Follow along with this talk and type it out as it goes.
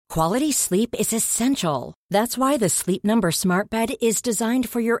Quality sleep is essential. That's why the Sleep Number Smart Bed is designed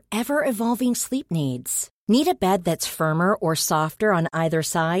for your ever-evolving sleep needs. Need a bed that's firmer or softer on either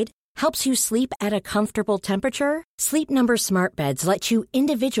side? Helps you sleep at a comfortable temperature? Sleep Number Smart Beds let you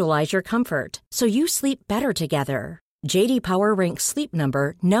individualize your comfort, so you sleep better together. J.D. Power ranks Sleep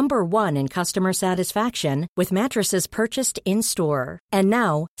Number number 1 in customer satisfaction with mattresses purchased in-store. And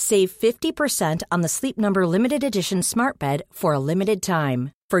now, save 50% on the Sleep Number Limited Edition Smart Bed for a limited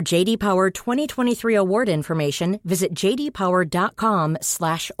time. For J.D. Power 2023 award information, visit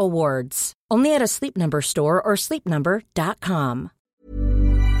jdpower.com/awards. Only at a Sleep Number store or sleepnumber.com.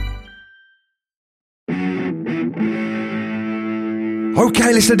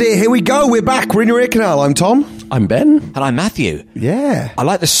 Okay, listener dear, here we go. We're back. We're in your ear canal. I'm Tom. I'm Ben. And I'm Matthew. Yeah. I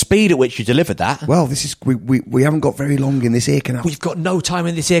like the speed at which you delivered that. Well, this is we haven't got very long in this ear canal. We've got no time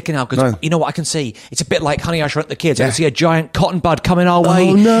in this ear canal because you know what I can see? It's a bit like Honey, I Shrunk the Kids. I can see a giant cotton bud coming our way.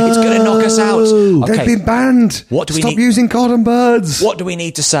 Oh, no. It's going to knock us out. Okay. They've been banned. What do we Stop need? using cotton buds. What do we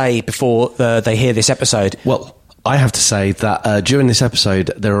need to say before they hear this episode? Well, I have to say that during this episode,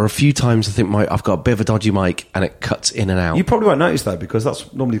 there are a few times I think I've got a bit of a dodgy mic and it cuts in and out. You probably won't notice that because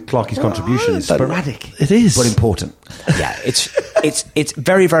that's normally Clarky's contribution. It's sporadic. It is. But important. Yeah, it's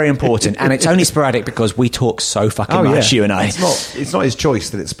very, very important, and it's only sporadic because we talk so fucking much, you and I. It's not his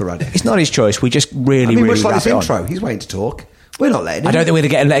choice that it's sporadic. It's not his choice. We just really, really much like wrap this it intro. on. He's waiting to talk. We're not letting him. I don't think we're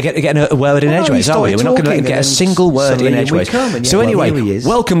going to get a word in edgeways, are we? We're not going to let him get a single word in edgeways. So anyway,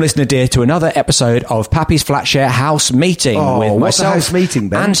 welcome, listener dear, to another episode of Pappy's Flatshare House Meeting with myself house meeting,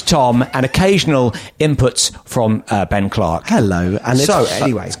 Ben? and Tom, and occasional inputs from Ben Clark. Hello. And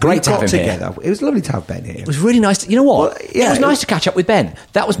Anyway, it's great to have him together. here. It was lovely to have Ben here. It was really nice. You know what? Well, yeah, it was nice to catch up with Ben.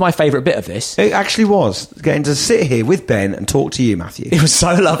 That was my favourite bit of this. It actually was getting to sit here with Ben and talk to you, Matthew. It was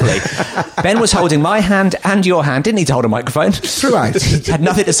so lovely. Ben was holding my hand and your hand. Didn't need to hold a microphone. Throughout. Had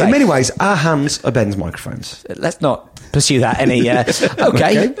nothing to say. In many ways, our hands are Ben's microphones. Let's not pursue that any.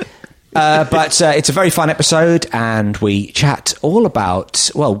 Okay. But it's a very fun episode, and we chat all about.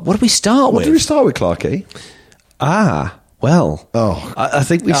 Well, what do we start with? What do we start with, Clarky? Well, Oh, I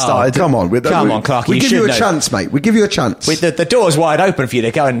think we started. come on, Come on, Clarky. We you give should you a know. chance, mate. We give you a chance. The door's wide open for you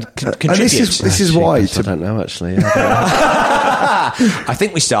to go and contribute. And this is why. I don't know, actually. I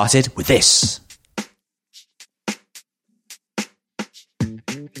think we started with this.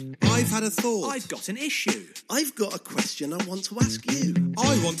 I've had a thought. I've got an issue. I've got a question I want to ask you.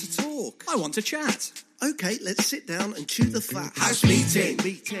 I want to talk. I want to chat. Okay, let's sit down and chew the fat. House meeting.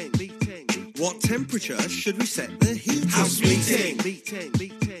 What temperature should we set the heat? House meeting.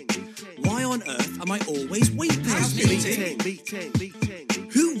 Why on earth am I always weeping? House meeting.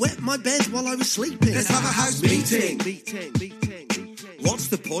 Who wet my bed while I was sleeping? Let's have a house meeting. What's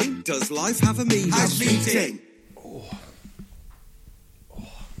the point? Does life have a meaning? House meeting.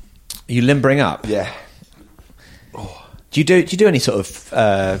 Are you limbering up? Yeah. Do you do any sort of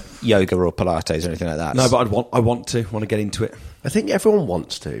yoga or Pilates or anything like that? No, but I want to get into it. I think everyone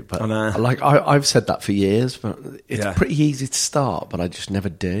wants to, but I know. I've said that for years, but it's pretty easy to start, but I just never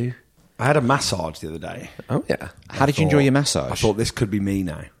do. I had a massage the other day. Oh, yeah. How did you enjoy your massage? I thought this could be me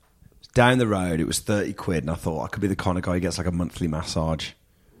now. Down the road, it was 30 quid, and I thought I could be the kind of guy who gets like a monthly massage.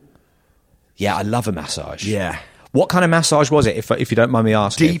 Yeah, I love a massage. Yeah. What kind of massage was it, if you don't mind me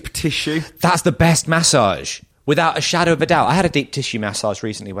asking? Deep tissue. That's the best massage, without a shadow of a doubt. I had a deep tissue massage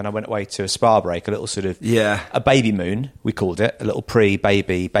recently when I went away to a spa break, a little sort of... Yeah. A baby moon, we called it, a little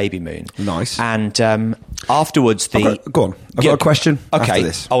pre-baby baby moon. Nice. And afterwards, Go on. I've got a question okay.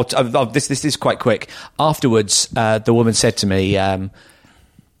 after this. This is quite quick. Afterwards, the woman said to me, I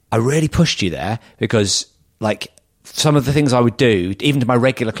really pushed you there because, like... Some of the things I would do, even to my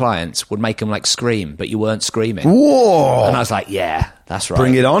regular clients, would make them like scream, but you weren't screaming. Whoa! And I was like, yeah, that's right.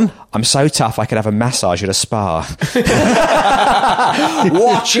 Bring it on. I'm so tough I could have a massage at a spa.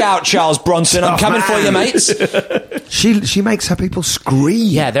 Watch out, Charles Bronson. I'm coming for you, mates. She makes her people scream.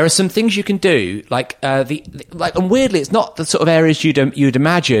 Yeah, there are some things you can do, like and weirdly, it's not the sort of areas you'd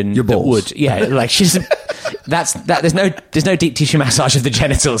imagine Your balls. that would. Yeah, like she's. There's no deep tissue massage of the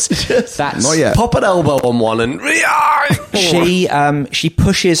genitals. That's Not yet. Pop an elbow on one and... She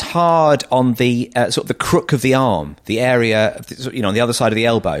pushes hard on the sort of the crook of the arm, the area, on the other side of the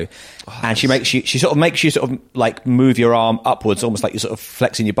elbow, and she sort of makes you sort of like move your arm upwards, almost like you're sort of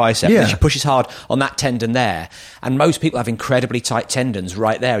flexing your bicep. Yeah. And she pushes hard on that tendon there, and most people have incredibly tight tendons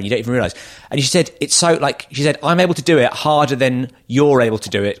right there, and you don't even realise. And she said it's so I'm able to do it harder than you're able to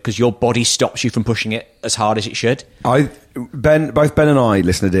do it because your body stops you from pushing it as hard as it should. Both Ben and I,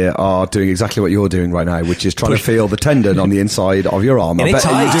 listener dear, are doing exactly what you're doing right now, which is trying to feel the tendon on the inside of your arm. In I it bet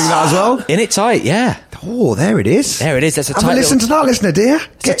tight. are you doing that as well? In it tight, yeah. Oh, there it is. There it is. That's a Have tight a listen little, to that, listener dear.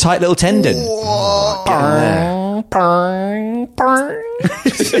 it's a tight little tendon. I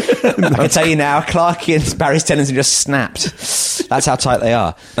can tell you now, Clarky and Barry's tendons have just snapped. That's how tight they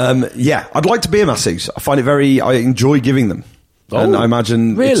are. Yeah, I'd like to be a masseuse. I enjoy giving them. And I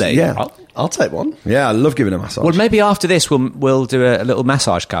imagine... Really? Yeah. I'll take one. Yeah, I love giving a massage. Well, maybe after this we'll do a little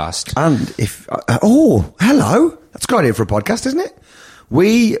massage cast. And if... hello. That's a good idea for a podcast, isn't it?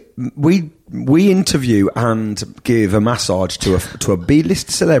 We interview and give a massage to a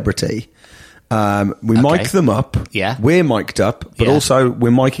B-list celebrity. We mic them up. Yeah. We're mic'd up, but Yeah. also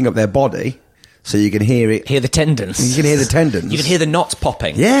we're micing up their body so you can hear it. Hear the tendons. You can hear the tendons. You can hear the knots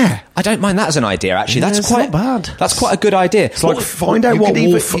popping. Yeah. I don't mind that as an idea, actually. Yeah, that's it's quite not bad. That's quite a good idea. It's like, find out you what could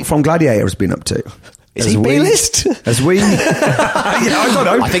even- Wolf from Gladiator has been up to. Is As he we- B-list? As we... I don't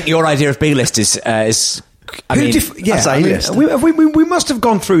know. I think your idea of B-list is I mean, that's A-list. We must have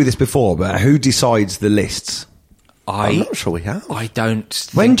gone through this before, but who decides the lists? I'm not sure we have. I don't.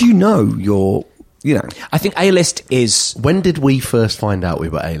 When do you know your... You know... I think A-list is. When did we first find out we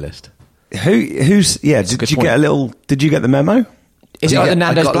were A-list? Who's... Yeah, did good you point. get a little... Did you get the memo? Is it like the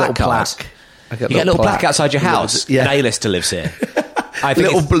Nando's black card? I You get a little plaque outside your house. Yeah. An A-lister lives here. I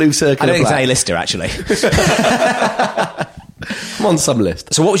Little it's- blue circle I don't of think it's an black. A-lister, actually. I'm on some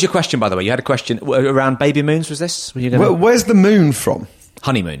list. So what was your question, by the way? You had a question around baby moons, was this? Were you gonna... Where's the moon from?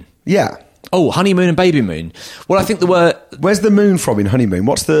 Honeymoon. Yeah. Oh, honeymoon and baby moon. Well, I think there were... Where's the moon from in honeymoon?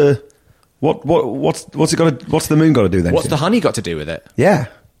 What's the... What's it got to... What's the moon got to do then? What's the honey got to do with it? Yeah.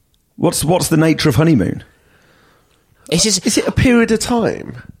 What's the nature of honeymoon? It's just, Is it a period of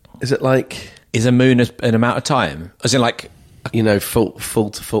time? Is it like, is a moon an amount of time? As in, like... you know, full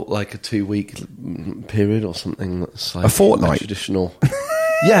to full, like a 2-week period or something that's like A fortnight? traditional.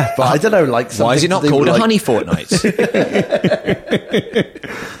 Yeah, but I don't know, like Why is it not something to do called with, a like- honey fortnight?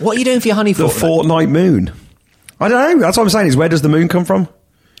 What are you doing for your honey The fortnight? fortnight moon. I don't know. That's what I'm saying is where does the moon come from?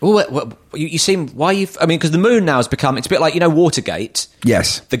 Well, you seem... Why you... I mean, because the moon now has become... It's a bit like, Watergate.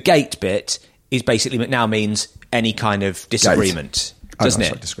 Yes. The gate bit is basically now means any kind of disagreement, doesn't Oh, it?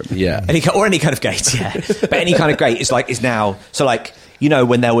 sorry, disagreement. Yeah. Any kind of gate, yeah. But any kind of gate is now... So, like,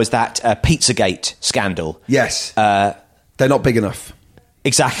 when there was that Pizzagate scandal. Yes. They're not big enough.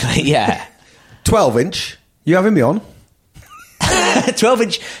 Exactly, yeah. 12-inch. You having me on?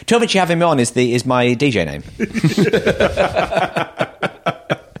 12-inch you have him on is my DJ name.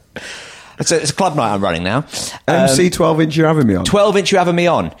 It's a club night I'm running now. MC 12-inch, you're having me on? 12-inch you having me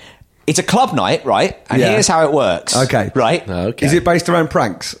on. It's a club night, right? And Yeah. here's how it works. Okay. Right? Okay. Is it based around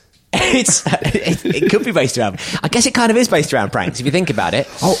pranks? It could be based around... I guess it kind of is based around pranks, if you think about it.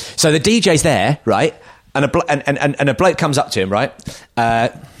 Oh. So the DJ's there, right? And a bloke comes up to him, right?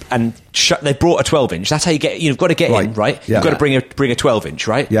 And they brought a 12-inch. That's how you get... You've got to get in, Right. right? Yeah. You've got to bring a 12-inch,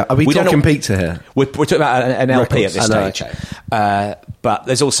 right? Yeah. Are we don't talking know- pizza here? We're talking about an LP at this Records. stage. Oh, no, But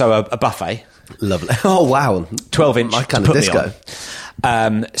there's also a buffet. Lovely. Oh, wow. 12-inch. My kind to of put me disco.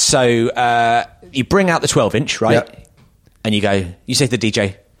 on. So you bring out the 12-inch, right? Yeah. And you say to the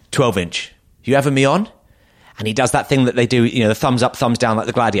DJ, 12-inch, you having me on? And he does that thing that they do, the thumbs up, thumbs down like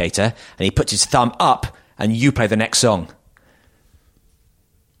the Gladiator, and he puts his thumb up and you play the next song.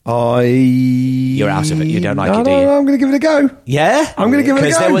 You're out of it. You don't like it, do you? No, I'm going to give it a go. Yeah, I'm gonna give it a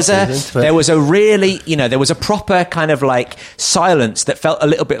because go. there was a really, there was a proper kind of like silence that felt a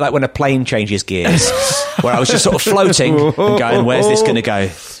little bit like when a plane changes gears, where I was just sort of floating and going, "Where's this going to go?"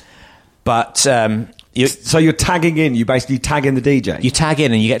 But So you're tagging in. You basically tag in the DJ. you tag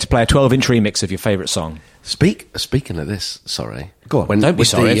in and you get to play a 12-inch remix of your favourite song. Speaking of this, sorry. Go on. Don't be with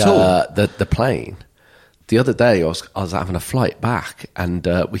sorry the, at all. The plane. The other day, I was having a flight back, and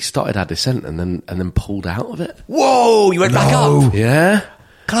we started our descent, and then pulled out of it. Whoa! You went back up, Yeah,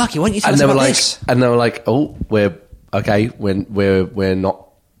 Clarky. Why don't you tell and us they were about like, this? "Oh, we're okay. We're not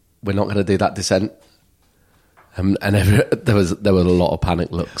going to do that descent." And there was a lot of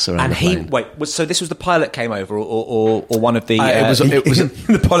panic looks around And the plane. so this was the pilot came over, or one of the. It was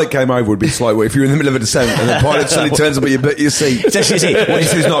the pilot came over would be slight. If you're in the middle of a descent and the pilot suddenly turns up at your seat, This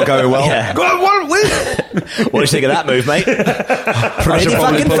is not going well. Yeah. Go on, What do you think of that move, mate? Ready to probably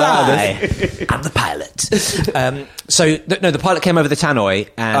fucking pull out of fly. I'm the pilot. The pilot came over the tannoy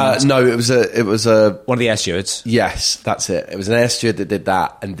and no, it was a one of the air stewards. yes, that's it. It was an air steward that did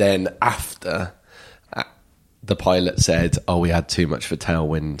that, and then after. The pilot said, "Oh, we had too much for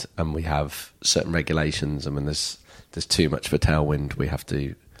tailwind, and we have certain regulations. And when there's too much for tailwind, we have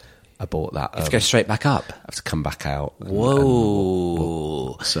to I bought that. Go straight back up. I have to come back out.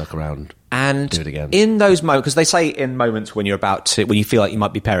 Whoa. And circle around. And do it again. In those moments, because they say in moments when when you feel like you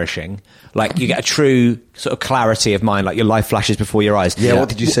might be perishing, like you get a true sort of clarity of mind, like your life flashes before your eyes. Yeah, what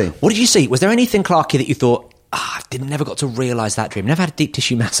did you see? What did you see? Was there anything, Clarky, that you thought, I never got to realise that dream? Never had a deep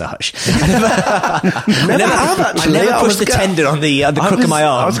tissue massage. I never pushed the tendon on the crook of my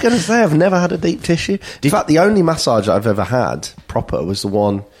arm. I was going to say, I've never had a deep tissue. In fact, the only massage I've ever had proper was the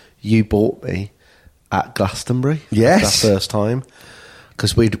one you bought me at Glastonbury. Yes. That first time.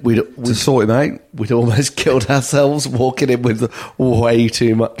 Because we'd sort him out. We'd almost killed ourselves walking in with way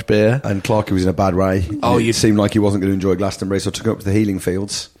too much beer. And Clarky was in a bad way. Oh, it seemed like he wasn't going to enjoy Glastonbury, so I took him up to the healing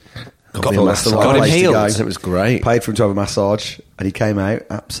fields. Got him Place to go. It was great. Paid for him to have a massage, and he came out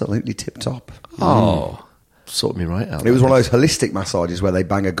absolutely tip-top. Oh, sorted me right out. It was one of those holistic massages where they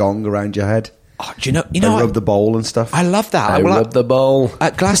bang a gong around your head. Oh, do you know? And rub the bowl and stuff. I love that. I rub the bowl.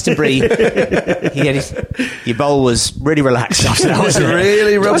 At Glastonbury, your bowl was really relaxed after that. Was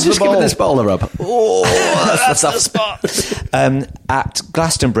really rubbed the bowl. Give this bowl a rub. Oh, that's the spot. At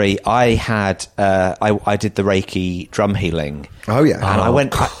Glastonbury, I had I did the Reiki drum healing. Oh yeah, and I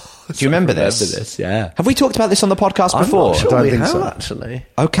went. Do you remember this? Yeah. Have we talked about this on the podcast before? I'm not sure I don't we think have, so. actually.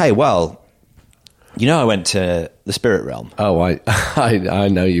 Okay, well, you know, I went to the spirit realm. Oh, I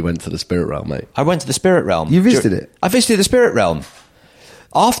know you went to the spirit realm, mate. I went to the spirit realm. You visited it? I visited the spirit realm.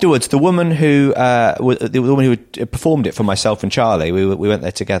 Afterwards, the woman who performed it for myself and Charlie, we went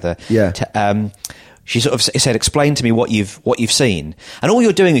there together. Yeah. She sort of said, "Explain to me what you've seen." And all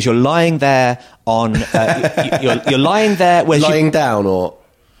you're doing is you're lying there on you're lying there where Lying down or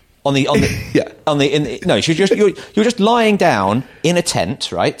on the Yeah. you're just lying down in a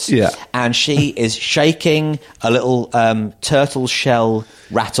tent, right? Yeah. And she is shaking a little turtle shell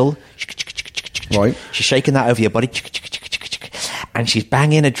rattle. Right. She's shaking that over your body, and she's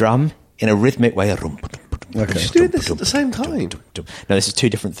banging a drum in a rhythmic way. Okay. She's doing this at the same time. No, this is two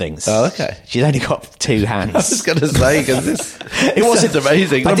different things. Oh, okay. She's only got two hands. I was going to say, because this It wasn't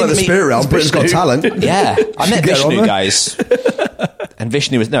amazing. What about the spirit realm? Britain's Got Talent. Yeah, I met Get on Vishnu, there. guys. And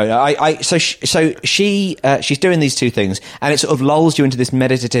Vishnu was she's doing these two things, and it sort of lulls you into this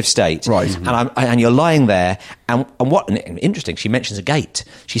meditative state, Right. And you're lying there, and interesting. She mentions a gate.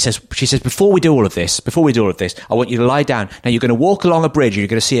 She says before we do all of this, I want you to lie down. Now you're going to walk along a bridge, and you're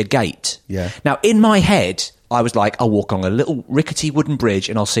going to see a gate. Yeah. Now in my head, I was like, I'll walk on a little rickety wooden bridge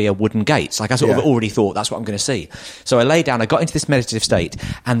and I'll see a wooden gate. Like I sort of already thought that's what I'm going to see. So I lay down, I got into this meditative state,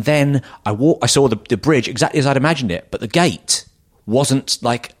 and then I saw the bridge exactly as I'd imagined it, but the gate wasn't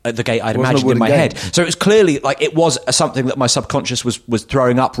like the gate I'd Wasn't a imagined in wooden my gate. head. So it was clearly like it was something that my subconscious was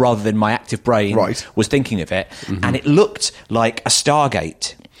throwing up rather than my active brain was thinking of it. And it looked like a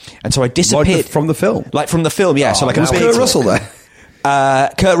Stargate. And so I disappeared. From the film? Like from the film, yeah. So like Was a big- Kurt Russell there?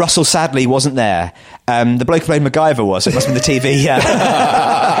 Kurt Russell sadly wasn't there. The bloke who played MacGyver was. It must have been the TV.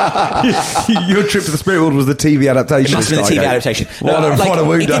 Your trip to the spirit world was the TV adaptation. It must have been the TV adaptation. What a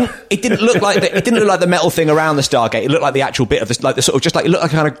wounder. It didn't look like the metal thing around the Stargate. It looked like the actual bit of this, like the sort of just like it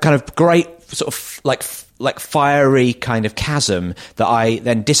looked like a kind of great sort of like fiery kind of chasm that I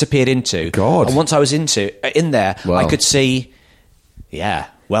then disappeared into. God. And once I was in there, Wow. I could see. Yeah.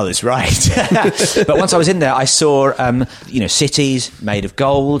 Well, it's right. But once I was in there, I saw, cities made of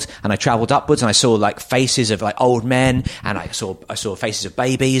gold, and I travelled upwards, and I saw like faces of like old men, and I saw faces of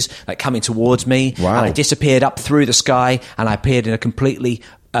babies like coming towards me. Wow. And I disappeared up through the sky, and I appeared in a completely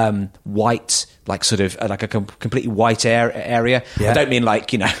white, like sort of like a completely white area. Yeah. I don't mean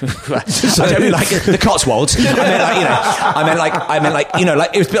like I don't mean like the Cotswolds. I meant like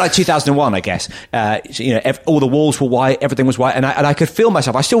it was a bit like 2001, I guess. All the walls were white, everything was white, and I could feel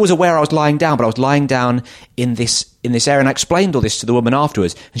myself. I still was aware I was lying down, but I was lying down in this area, and I explained all this to the woman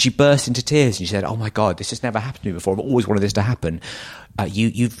afterwards, and she burst into tears and she said, "Oh my God, this has never happened to me before. I've always wanted this to happen."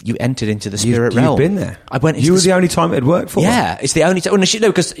 You entered into the spirit realm. You've been there. I went. You were the only time it had worked for. Yeah, it's the only time.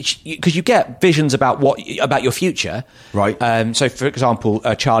 Because you get visions about your future, Right. So, for example,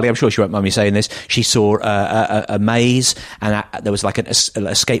 Charlie, I'm sure she won't mind me saying this. She saw a maze, and there was like an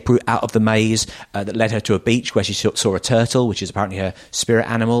escape route out of the maze that led her to a beach where she saw a turtle, which is apparently her spirit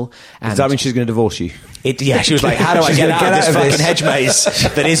animal. And Does that mean she's going to divorce you? she was like, "How do I get out of this fucking hedge maze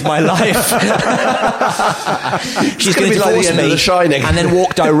that is my life?" She's going to be like the divorce end of me, The Shining. and then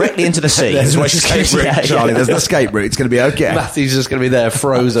walk directly into the sea. There's That's an what she's escape going to route, Charlie. There's an escape route. It's going to be okay. Matthew's just going to be there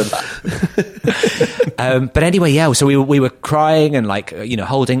frozen. But anyway, yeah. So we were crying and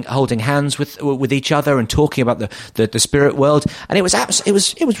holding hands with each other and talking about the spirit world, and it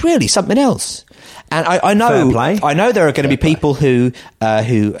was really something else. And I know Fair play. I know there are going to be people who are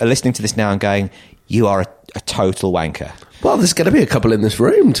listening to this now and going, "You are a total wanker." Well, there's going to be a couple in this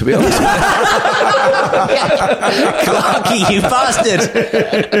room, to be honest. Clarky, you bastard!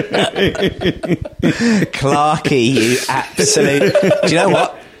 Clarky, you absolute... Do you know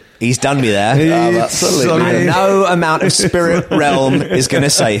what? He's done me there. And no amount of spirit realm is going to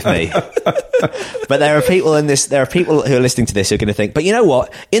save me. But there are people who are listening to this who are going to think, but you know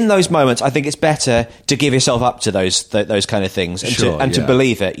what? In those moments, I think it's better to give yourself up to those kind of things and to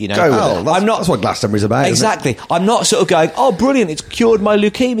believe it. You know, Go with it. That's what Glastonbury's about. Exactly. Isn't it? I'm not sort of going, oh, brilliant! It's cured my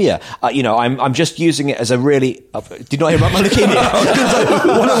leukemia. I'm just using it as a really. Did you not hear about my leukemia?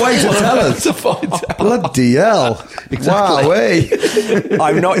 What a way to tell us. To find out. Bloody hell! Exactly. Wow,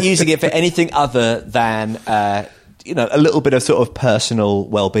 I'm not using it for anything other than a little bit of sort of personal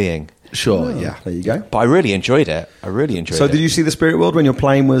well-being. Sure, yeah. There you go. But I really enjoyed it. So, did you see the spirit world when your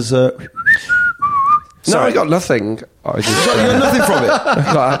plane was? No, I got nothing. I just You got nothing from it.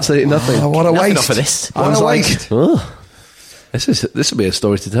 I got absolutely nothing. Oh, what a Nothing waste! off of this. What a waste! Oh, this will be a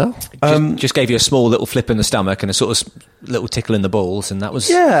story to tell. Just gave you a small little flip in the stomach and a sort of little tickle in the balls, and that was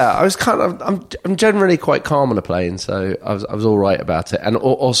Yeah, I was I'm generally quite calm on a plane, so I was all right about it. And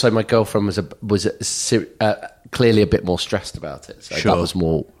also, my girlfriend was clearly a bit more stressed about it. So Sure. that was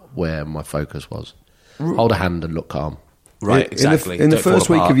more where my focus was. Hold a hand and look calm. right. Exactly. In the Don't fall first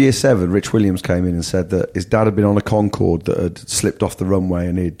week apart. of Year 7, Rich Williams came in and said that his dad had been on a Concorde that had slipped off the runway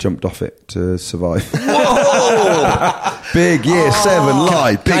and he'd jumped off it to survive. Big Year 7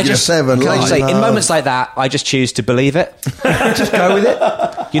 lie. Big Year 7 lie. Can I just say, in moments like that, I just choose to believe it. Just go with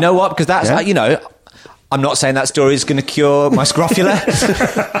it. You know what? Because that's I'm not saying that story is going to cure my scrofula,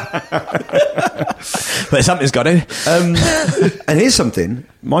 but something's got to. And here's something.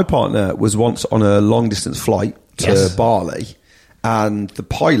 My partner was once on a long-distance flight to Bali, and the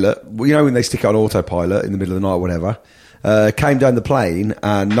pilot, when they stick it on autopilot in the middle of the night or whatever, came down the plane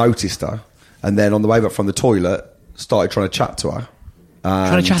and noticed her, and then on the way back from the toilet, started trying to chat to her.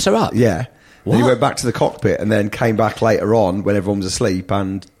 Trying to chat her up? Yeah. What? And he went back to the cockpit and then came back later on when everyone was asleep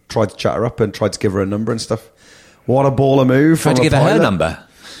and tried to chat her up and tried to give her a number and stuff. What a baller move. Tried to give her her number.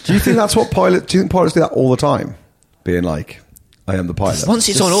 Do you think that's what pilots do that all the time? Being like, I am the pilot. Once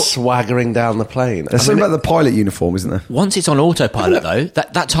it's Just on, swaggering down the plane. There's something about the pilot uniform, isn't there? once it's on autopilot though,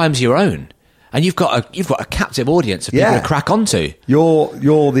 that time's your own, and you've got a captive audience of people Yeah. to crack onto. You're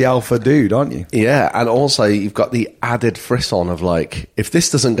the alpha dude, aren't you? Yeah, and also you've got the added frisson of like, if this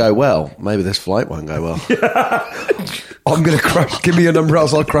doesn't go well, maybe this flight won't go well. I'm going to crash. Give me your number,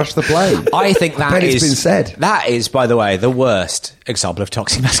 else I'll crash the plane. I think that bet is it's been said. That is, by the way, the worst example of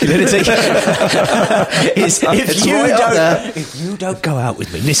toxic masculinity. Is It's right up there. if you don't go out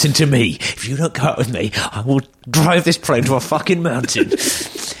with me, listen to me. If you don't go out with me, I will drive this plane to a fucking mountain.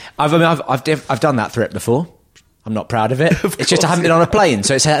 I've done that threat before. I'm not proud of it. It's just I haven't been on a plane,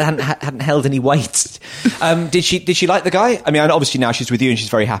 so it hadn't held any weight. Did she like the guy? I mean, obviously now she's with you and she's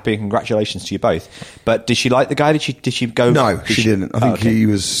very happy. Congratulations to you both. But did she like the guy? Did she go? No, she didn't. I think he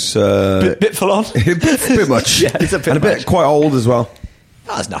was bit full on. a bit much. Yeah, it's a bit and a bit much. quite old as well.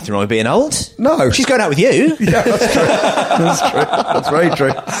 Oh, there's nothing wrong with being old. No. She's going out with you. Yeah, that's true. That's true. That's very true.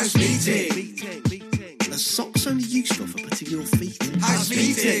 House meeting. Are socks only useful for putting your feet in? House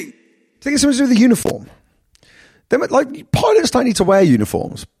meeting. I think it's something to do with the uniform. Pilots don't need to wear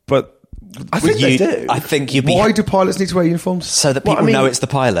uniforms, but I think they do. I think you'd be why do pilots need to wear uniforms? so that people know it's the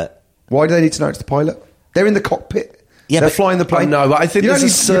pilot. Why do they need to know it's the pilot? They're in the cockpit. Yeah, they're but- flying the plane. No, but I think you don't there's a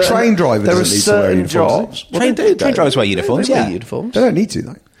need, certain, your train drivers there are doesn't need to wear certain uniforms. jobs. Well, Train- they do, train drivers wear uniforms, They wear yeah. uniforms. They don't need to, though.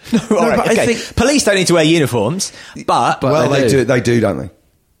 All right, but I okay. think- Police don't need to wear uniforms, but Well, they they do. do. They do, don't they?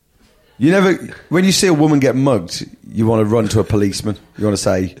 You never. When you see a woman get mugged, you want to run to a policeman. You want to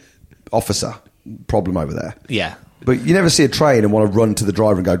say, "Officer, problem over there." yeah, But you never see a train and want to run to the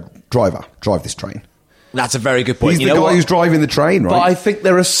driver and go, "Driver, drive this train." that's a very good point. He's You the know guy what? who's driving the train, right? But I think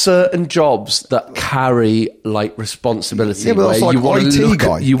there are certain jobs that carry like responsibility. Yeah, but that's where like you want IT to look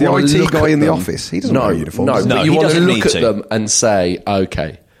guy. At, you The want IT to look guy at in the them. office. He doesn't no, wear uniforms. No, No, but he you want to doesn't look need at to. them and say,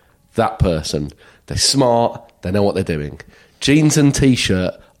 okay, that person, they're smart, they know what they're doing. Jeans and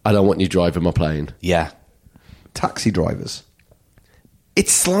t-shirt, I don't want you driving my plane. yeah. Taxi drivers.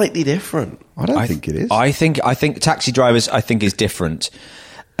 It's slightly different. I don't think it is. I think taxi drivers is different.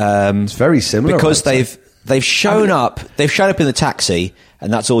 It's very similar because I'd say. they've shown up in the taxi,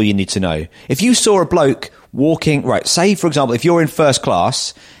 and that's all you need to know. If you saw a bloke walking, right, say for example, if you're in first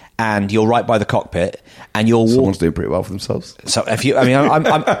class and you're right by the cockpit and you're walking. Someone's doing pretty well for themselves. So if you, I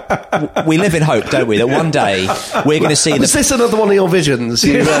mean, we live in hope, don't we? That one day we're going to see Was this another one of your visions?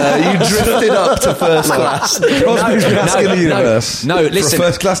 You drifted up to first class. Crosby's been asking the universe no, listen. for a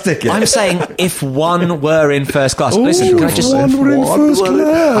first class ticket. I'm saying if one were in first class. Listen, can I just? one were in first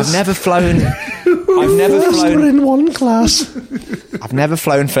class. I've never flown. I've never First flown. we're in one class. I've never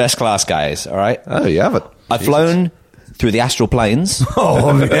flown first class, guys. All right. Oh, you haven't? I've flown through the astral planes.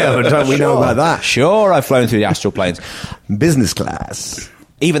 Oh, yeah, but don't we know about that? Sure, I've flown through the astral planes. Business class.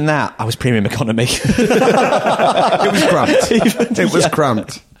 Even that, I was premium economy. It was cramped. It was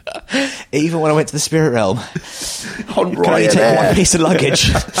cramped. Even when I went to the spirit realm, On you can only take one piece of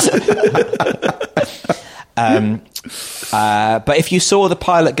luggage. But if you saw the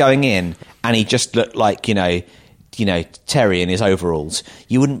pilot going in and he just looked like, you know, Terry in his overalls,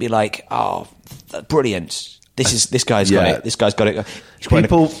 you wouldn't be like, oh, brilliant. This guy's got Yeah. it. This guy's got it. He's wearing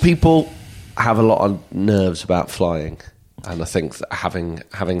a- People have a lot of nerves about flying, and I think that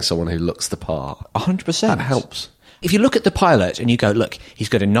having someone who looks the part 100%. that helps. If you look at the pilot and you go, look, he's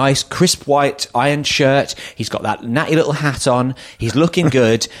got a nice crisp white ironed shirt, he's got that natty little hat on, he's looking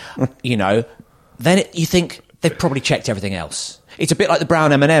good, you know, then you think they've probably checked everything else. It's a bit like the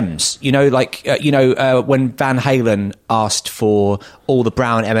brown M&Ms, you know, like when Van Halen asked for all the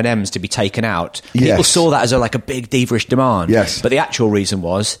brown M&Ms to be taken out. People Yes. saw that as a big diva-ish demand. Yes. But the actual reason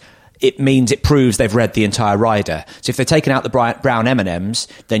was, it proves they've read the entire rider. So if they've taken out the brown M&Ms,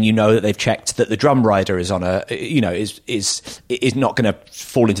 then you know that they've checked that the drum rider is on is not going to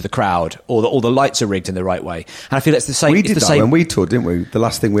fall into the crowd, or all the lights are rigged in the right way. And I feel it's the same. We it's did the that same. when we toured, didn't we? The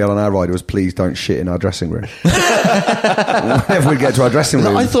last thing we had on our rider was please don't shit in our dressing room. Whenever we get to our dressing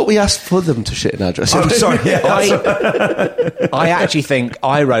room. I thought we asked for them to shit in our dressing room. I'm sorry. Yeah. I actually think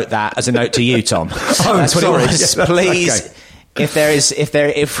I wrote that as a note to you, Tom. That's what sorry. it was. Yeah, Please. okay. If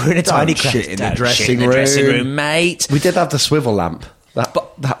we're in a tiny crowd, shit in the don't dressing shit in the dressing room. room, mate. We did have the swivel lamp.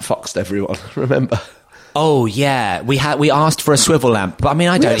 That foxed everyone. Remember? Oh yeah, we asked for a swivel lamp, but I mean,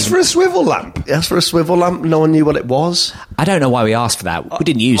 I don't That's even. for a swivel lamp. Yes, for a swivel lamp. No one knew what it was. I don't know why we asked for that. We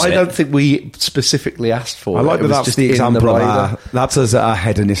didn't use I it. don't think we specifically asked for I it. like It that was that's just the in example of rider. that's us at our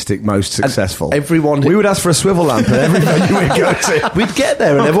hedonistic most successful. everyone- we would ask for a swivel lamp at every venue we'd go to. We'd get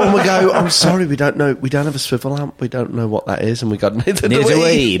there and everyone would go, I'm sorry, we don't know. We don't have a swivel lamp. We don't know what that is. And we got neither Neither do do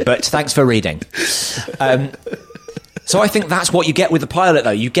we. we, but thanks for reading. So I think that's what you get with the pilot, though.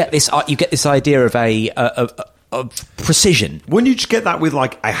 You get this idea of precision. Wouldn't you just get that with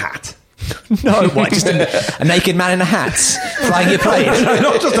like a hat? No, what, just a naked man in a hat flying your plane.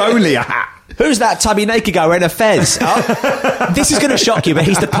 Not just only a hat. Who's that tubby naked guy wearing a fez? Oh, this is going to shock you, but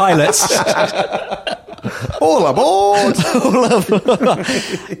he's the pilot. All aboard.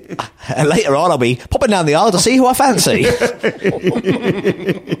 And later on, I'll be popping down the aisle to see who I fancy.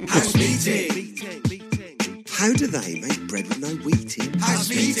 House meeting. How do they make bread with no wheat in? House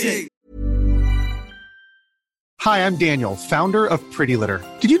meeting. Hi, I'm Daniel, founder of Pretty Litter.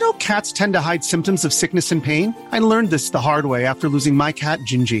 Did you know cats tend to hide symptoms of sickness and pain? I learned this the hard way after losing my cat,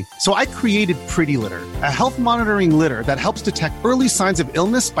 Gingy. So I created Pretty Litter, a health monitoring litter that helps detect early signs of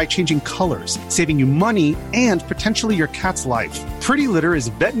illness by changing colors, saving you money and potentially your cat's life. Pretty Litter is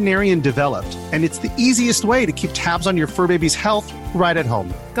veterinarian developed, and it's the easiest way to keep tabs on your fur baby's health right at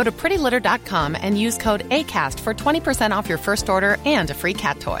home. Go to prettylitter.com and use code ACAST for 20% off your first order and a free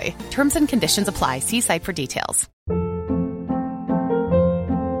cat toy. Terms and conditions apply. See site for details.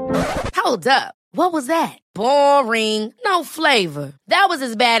 Hold up. What was that? Boring. No flavor. That was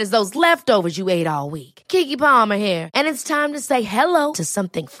as bad as those leftovers you ate all week. Keke Palmer here, and it's time to say hello to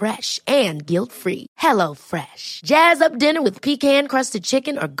something fresh and guilt-free. Hello Fresh. Jazz up dinner with pecan-crusted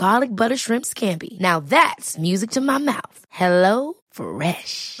chicken or garlic butter shrimp scampi. Now that's music to my mouth. Hello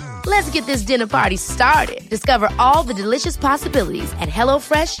Fresh. Let's get this dinner party started. Discover all the delicious possibilities at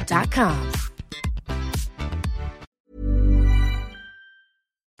hellofresh.com.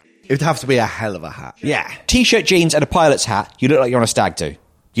 It would have to be a hell of a hat. Yeah. T-shirt, jeans, and a pilot's hat. You look like you're on a stag do.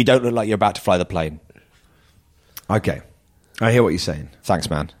 You don't look like you're about to fly the plane. Okay, I hear what you're saying. Thanks,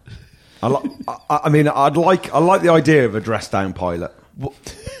 man. I like the idea of a dressed down pilot.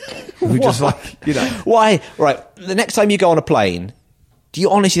 We just like, you know. Why? Right. The next time you go on a plane, do you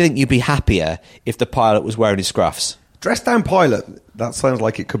honestly think you'd be happier if the pilot was wearing his scruffs? Dressed down pilot, that sounds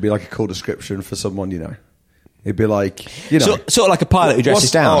like it could be like a cool description for someone, you know. It'd be like, you know. Sort of like a pilot who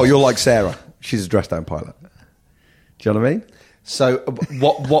dresses down. Oh, you're like Sarah. She's a dressed down pilot. Do you know what I mean? So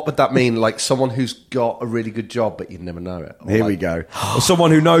what would that mean? Like someone who's got a really good job, but you'd never know it. Or Here like, we go. Or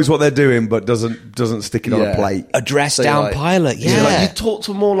someone who knows what they're doing but doesn't stick it on a Yeah. plate. A dressed So down like- pilot, so yeah. like you talk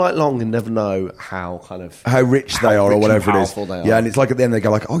to them all night long and never know how kind of How rich they are or rich whatever and it is. powerful they are. Yeah, and it's like at the end they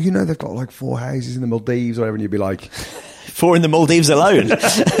go like, oh, you know, they've got like 4 houses in the Maldives or whatever, and you'd be like, 4 in the Maldives alone. they're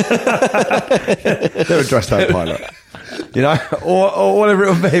a dressed down pilot. You know, or whatever it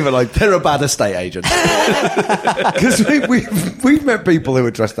would be, but like they're a bad estate agent. because we've met people who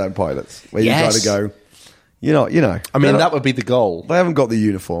are dressed down pilots where Yes. you kind of go, You know. I mean, that would be the goal. They haven't got the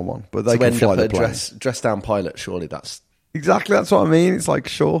uniform on, but they To can end fly up the a plane. dress down pilot. Surely that's. Exactly, that's what I mean. It's like,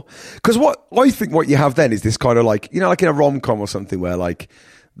 sure. Because what I think what you have then is this kind of like, like in a rom-com or something where like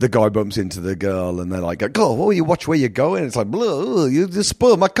the guy bumps into the girl and they're like, "Oh, well, you watch where you're going." It's like, "You just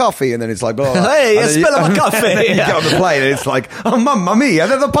spoiled my coffee," and then it's like, "Oh, Hey, you spilled my coffee." And then you get on the plane and it's like, "Oh, mamma mia,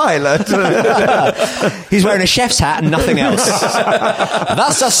 they're the pilot." He's wearing a chef's hat and nothing else.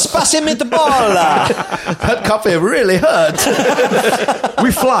 That's a spassi meatball. That coffee really hurt.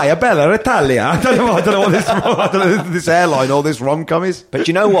 We fly a Bella Italia. I don't know what this airline or this rom-com is. But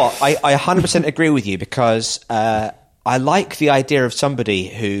you know what? I 100% agree with you because I like the idea of somebody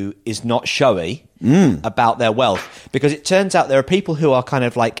who is not showy about their wealth, because it turns out there are people who are kind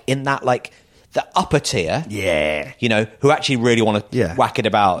of like in that like the upper tier, who actually really want to whack it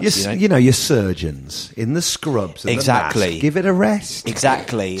about. Your surgeons in the scrubs, and exactly. The mask. Give it a rest.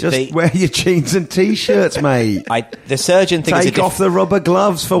 Exactly. Just wear your jeans and t-shirts, mate. The surgeon thing. Take off the rubber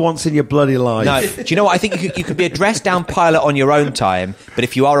gloves for once in your bloody life. No, do you know what? I think you could be a dressed down pilot on your own time, but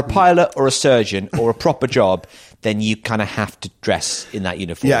if you are a pilot or a surgeon or a proper job, then you kind of have to dress in that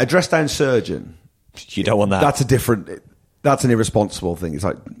uniform. Yeah, a dressed down surgeon. You don't want that. That's an irresponsible thing. It's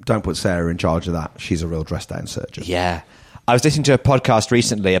like, don't put Sarah in charge of that. She's a real dressed down surgeon. Yeah. I was listening to a podcast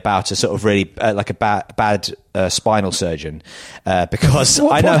recently about a sort of really like a bad spinal surgeon because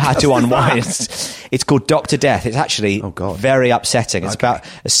I know how to unwind. It's called Dr. Death. It's actually very upsetting. It's about,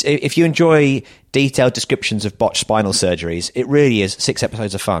 if you enjoy detailed descriptions of botched spinal surgeries, it really is 6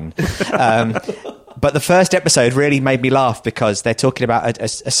 episodes of fun. But the first episode really made me laugh because they're talking about a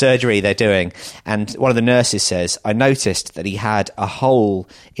surgery they're doing, and one of the nurses says, "I noticed that he had a hole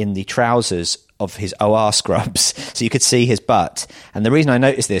in the trousers of his OR scrubs, so you could see his butt. And the reason I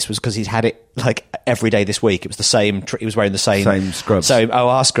noticed this was because he's had it like every day this week. It was the same. He was wearing the same scrubs, same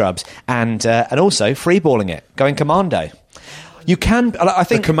OR scrubs, and also freeballing it, going commando. You can, I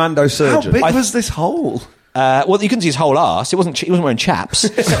think, the commando surgeon. How big was this hole? Well, you couldn't see his whole arse. He wasn't wearing chaps.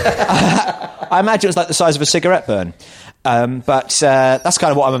 I imagine it was like the size of a cigarette burn. But that's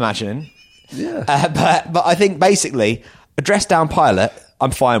kind of what I'm imagining. Yeah. But I think basically a dressed down pilot,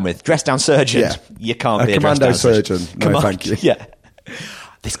 I'm fine with. Dressed down surgeon, you can't be a commando dressed down surgeon. No, thank you. Yeah.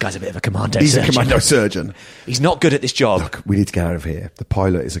 This guy's a bit of a commando He's surgeon. a commando surgeon. He's not good at this job. Look, we need to get out of here. The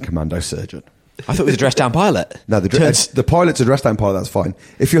pilot is a commando surgeon. I thought it was a dressed down pilot. No, the pilot's a dressed down pilot, that's fine.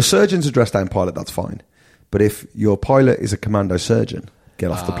 If your surgeon's a dressed down pilot, that's fine. But if your pilot is a commando surgeon, get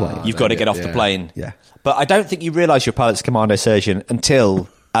off the plane. You've got to get off the plane. Yeah. But I don't think you realise your pilot's a commando surgeon until,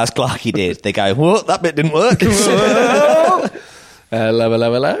 as Clarky did, they go, "Well, that bit didn't work."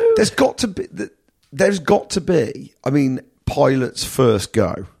 Hello. There's got to be. I mean, pilots first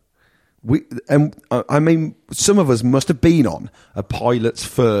go. I mean, some of us must have been on a pilot's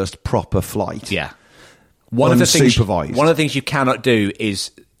first proper flight. Yeah. One of the unsupervised. things you cannot do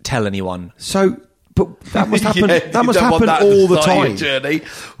is tell anyone. So, but that must happen. that must you don't happen want that all the at start of time. your journey.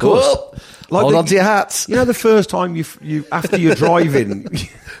 Of course. Hold on to your hats. You know, the first time you after you're driving.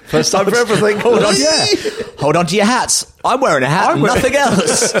 First time for everything. Hold on to your hats. I'm wearing a hat. Nothing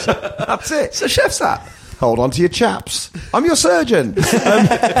else. That's it. It's a chef's hat. Hold on to your chaps. I'm your surgeon.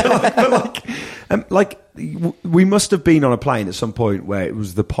 We must have been on a plane at some point where it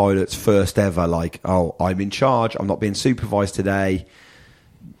was the pilot's first ever, like, "Oh, I'm in charge. I'm not being supervised today."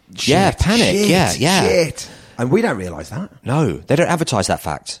 Panic. Shit. And we don't realise that. No, they don't advertise that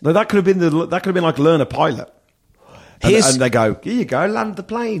fact. No, that could have been like learn a pilot. And they go, "Here you go, land the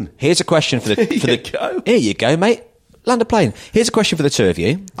plane." Here's a question for the. Here you go, mate. Land a plane. Here's a question for the two of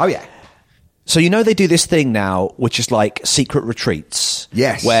you. Oh yeah. So they do this thing now, which is like secret retreats.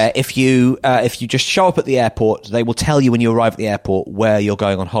 Yes. Where if you just show up at the airport, they will tell you when you arrive at the airport where you're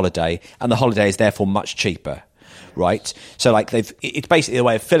going on holiday, and the holiday is therefore much cheaper. Right? So like it's basically a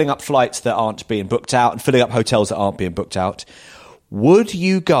way of filling up flights that aren't being booked out and filling up hotels that aren't being booked out. Would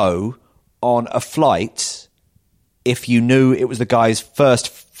you go on a flight if you knew it was the guy's first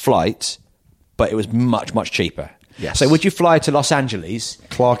flight, but it was much, much cheaper? Yes. So would you fly to Los Angeles?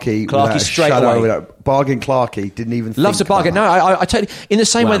 Clarky straight away. Bargain Clarky didn't even think Loves a bargain. No, I totally. In the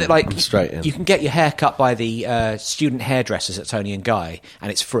same way that like straight in. You can get your hair cut by the student hairdressers at Tony and Guy,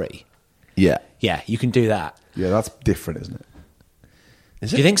 and it's free. Yeah. Yeah, you can do that. Yeah, that's different, isn't it?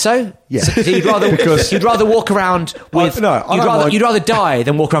 Do you think so? Yeah. So you'd rather walk around with. You'd rather die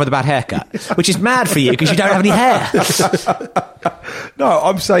than walk around with a bad haircut, which is mad for you because you don't have any hair. No,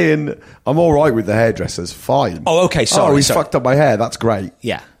 I'm saying I'm all right with the hairdressers. Fine. Oh, okay. Sorry. He's fucked up my hair. That's great.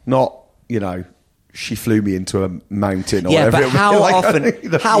 Yeah. Not, she flew me into a mountain or yeah, whatever. but how often do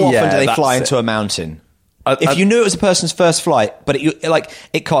they fly into it. a mountain? If you knew it was a person's first flight, but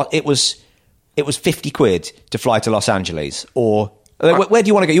it was it was 50 quid to fly to Los Angeles, or where do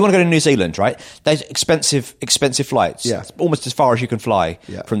you want to go? You want to go to New Zealand, right? There's expensive flights. Yeah. It's almost as far as you can fly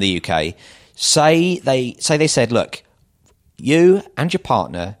from the UK. Say they said, look, you and your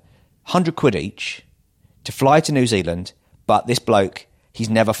partner, 100 quid each to fly to New Zealand, but this bloke, he's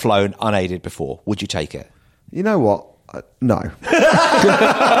never flown unaided before. Would you take it? You know what? No.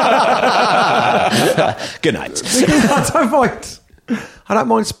 Good night. I don't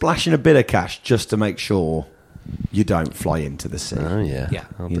mind splashing a bit of cash just to make sure you don't fly into the sea. Oh, yeah. Yeah.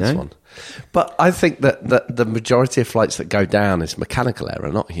 Oh, You this know? one. But I think that the majority of flights that go down is mechanical error,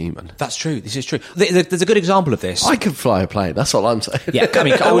 not human. That's true. This is true. There's a good example of this. I could fly a plane. That's all I'm saying. Yeah, I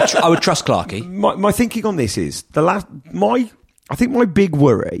mean, I would trust Clarkey. My thinking on this is I think my big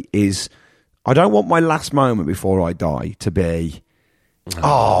worry is I don't want my last moment before I die to be,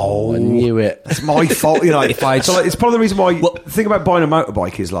 I knew it. it's my fault. You know, it's part of the reason why the thing about buying a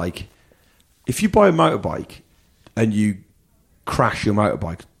motorbike is like, if you buy a motorbike and you crash your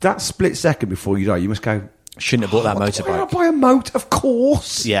motorbike, that split second before you die, you must go, Shouldn't have bought that why motorbike. buy a moat? Of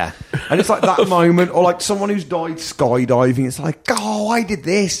course. Yeah. And it's like that moment, or like someone who's died skydiving. It's like, oh, I did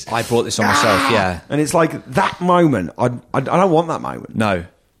this. I brought this on myself, yeah. And it's like that moment. I don't want that moment. No.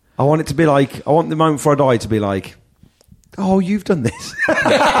 I want it to be like, I want the moment before I die to be like, oh, you've done this.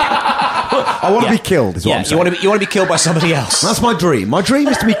 I want to be killed, is what I'm saying. You want to be killed by somebody else. That's my dream. My dream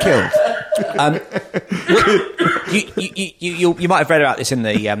is to be killed. You might have read about this in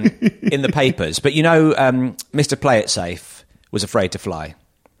the papers, but you know, Mr. Play It Safe was afraid to fly.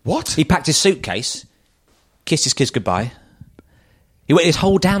 What? He packed his suitcase, kissed his kids goodbye. He waited his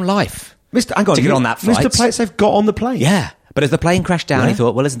whole damn life Hang on, to get on that flight. Mr. Play It Safe got on the plane. Yeah, but as the plane crashed down, Yeah. he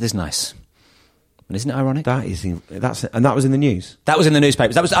thought, well, isn't this nice? And isn't it ironic? And that was in the news. That was in the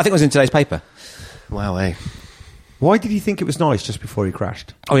newspapers. I think it was in today's paper. Wow, eh? Why did he think it was nice just before he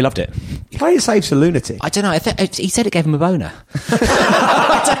crashed? Oh, he loved it. Play It Safe's a lunatic. I don't know. He said it gave him a boner.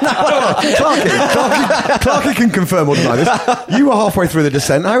 Clarky can confirm or deny this. You were halfway through the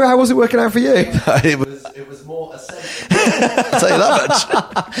descent. How was it working out for you? It was more I'll tell you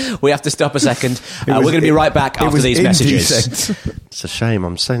that much. We have to stop a second. We're going to be right back after these messages. Indecent. It's a shame.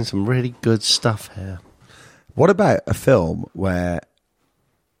 I'm saying some really good stuff here. What about a film where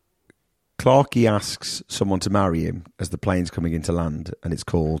Clarky asks someone to marry him as the plane's coming into land, and it's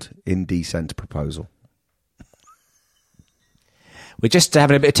called Indecent Proposal? We're just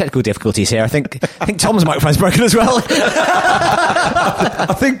having a bit of technical difficulties here. I think Tom's microphone's broken as well.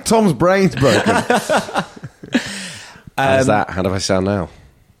 I think Tom's brain's broken. How's that? How do I sound now?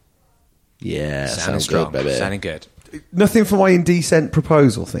 Yeah, sounds strong, good, baby. sounding good. Nothing for my Indecent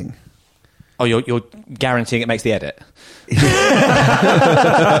Proposal thing. Oh, you're guaranteeing it makes the edit?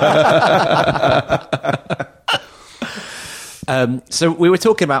 So we were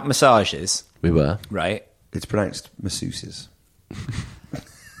talking about massages, We were. right? It's pronounced masseuses.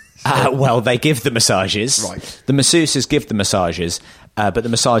 Well, they give the massages. Right. The masseuses give the massages, but the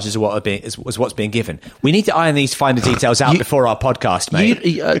massages are what's being given. We need to iron these finer details out before our podcast, mate.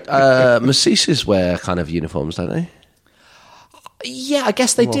 Masseuses wear kind of uniforms, don't they? Yeah, I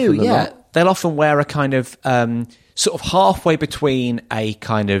guess they More do. often than Yeah, not. they'll often wear a kind of sort of halfway between a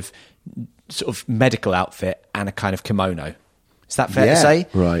kind of sort of medical outfit and a kind of kimono. Is that fair to say?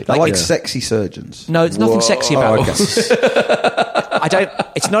 Right. I like Yeah. sexy surgeons. No, there's nothing sexy about okay. it. I don't.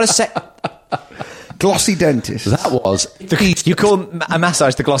 It's not a Glossy dentist. That was. You call a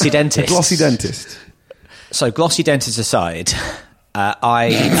massage the glossy dentist? Glossy dentist. So, glossy dentist aside,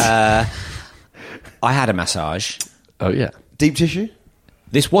 I had a massage. Oh, yeah. Deep tissue?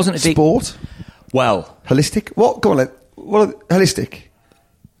 This wasn't a deep. Sport? Well, Holistic? What? Go on. What? Holistic?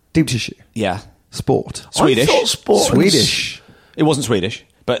 Deep tissue? yeah, Sport? Swedish. I thought sport and Swedish. it wasn't Swedish,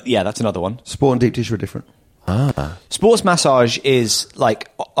 but yeah, that's another one. Sport and deep tissue are different. Sports massage is like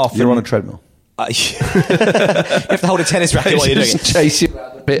often You're on a treadmill. you have to hold a tennis racket while you're doing it. Chase you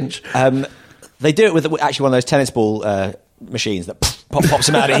around the pitch. They do it with actually one of those tennis ball machines that pops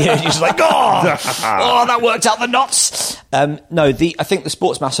them out at you. You're just like, oh, that worked out the knots. No, I think the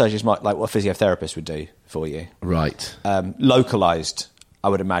sports massages might like what a physiotherapist would do for you. Right. Localized, I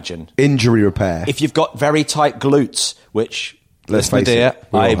would imagine. Injury repair. If you've got very tight glutes, which, Let's listen, face dear, it,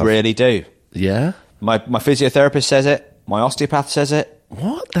 we all I have. really do. Yeah? My physiotherapist says it. My osteopath says it.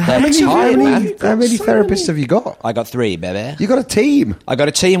 What the They're heck? tight, man. How many therapists have you got? I got 3, baby. You got a team. I got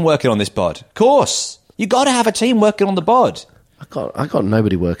a team working on this bod. Of course. You got to have a team working on the bod. I got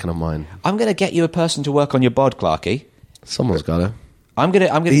nobody working on mine. I'm going to get you a person to work on your bod, Clarky. Someone's got to. I'm going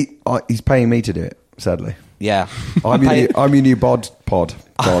to. He's paying me to do it, sadly. Yeah. I'm your new pod.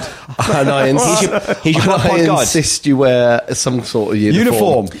 And I He's your pod god. insist you wear some sort of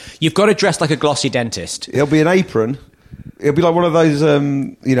uniform. You've got to dress like a glossy dentist. It'll be an apron. It'll be like one of those,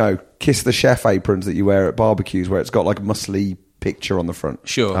 kiss the chef aprons that you wear at barbecues where it's got like a muscly picture on the front.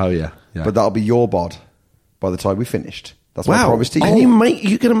 Sure. Oh, yeah. But that'll be your bod by the time we finished. That's what I promised to you. And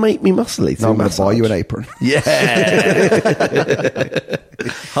you're going to make me muscly? No, I'm going to buy you an apron. Yeah.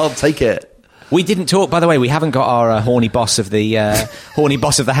 I'll take it. We didn't talk, by the way. We haven't got our horny boss of the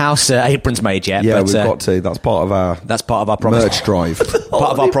house aprons made yet. Yeah, but, we've got to. That's part of our promise. merch drive.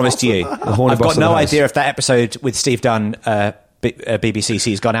 Part of our promise to you. horny I've boss got of the no house. idea if that episode with Steve Dunn,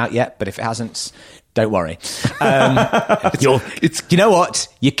 BBCC, has gone out yet. But if it hasn't, don't worry. You know what?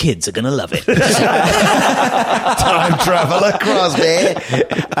 Your kids are going to love it. Time traveller Crosby.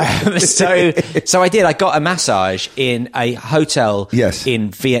 So I did. I got a massage in a hotel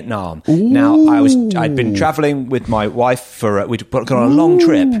in Vietnam. Ooh. Now I'd been travelling with my wife for we'd gone on a long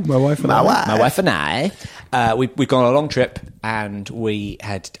trip. My wife and I. We'd gone on a long trip, and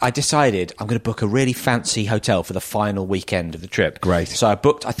I decided I'm going to book a really fancy hotel for the final weekend of the trip. Great. So I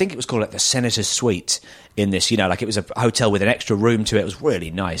booked, I think it was called like the Senator's Suite in this, like it was a hotel with an extra room to it. It was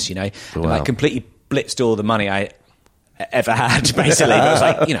really nice, Wow. And I completely blitzed all the money I ever had, basically. But I was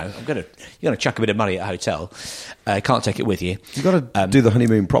like, you're going to chuck a bit of money at a hotel. Can't take it with you. You've got to do the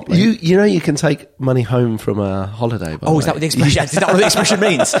honeymoon properly. You can take money home from a holiday. Is that what the expression? Is that what the expression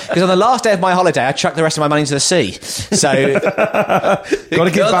means? Because on the last day of my holiday, I chucked the rest of my money into the sea. So, got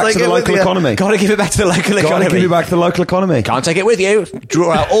to give back to the local economy. Got to give it back to the local economy. Got to give it back to the local economy. Can't take it with you.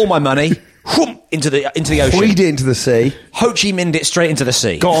 Draw out all my money. Into the ocean. Weed it into the sea. Ho Chi Minned it straight into the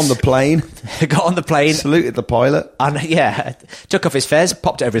sea. Got on the plane. Saluted the pilot. And took off his fez,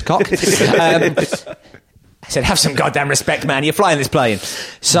 popped it over his cock. I said, have some goddamn respect, man. You're flying this plane.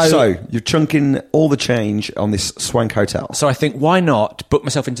 So you're chunking all the change on this swank hotel. So I think, why not book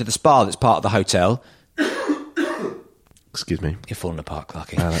myself into the spa that's part of the hotel? Excuse me. You're falling apart,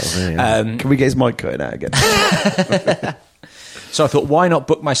 Clarky. Can we get his mic cutting out again? So I thought, why not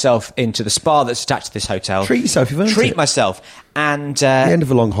book myself into the spa that's attached to this hotel? Treat yourself, you've earned Treat it. myself. And the end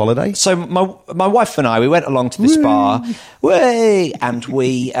of a long holiday. So my wife and I, we went along to the spa, and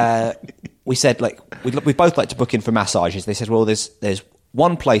we said, like, we both like to book in for massages. They said, well, there's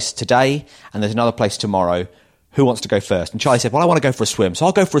one place today and there's another place tomorrow. Who wants to go first? And Charlie said, well, I want to go for a swim. So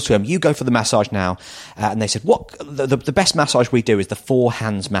I'll go for a swim. You go for the massage now. And they said, the best massage we do is the 4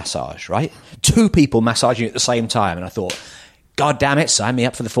 hands massage, right? 2 people massaging at the same time. And I thought, God damn it, sign me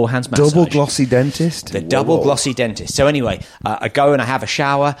up for the 4 hands massage. Double glossy dentist? The double glossy dentist. So anyway, I go and I have a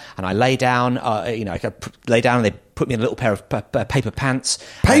shower and I lay down, I lay down and they put me in a little pair of paper pants.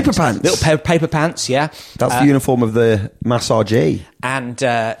 Paper pants? Little pair of paper pants, yeah. That's the uniform of the massagee. And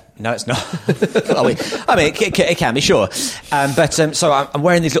no, it's not. I mean, it can be, sure. So I'm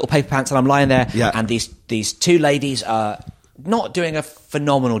wearing these little paper pants and I'm lying there, and these 2 ladies are not doing a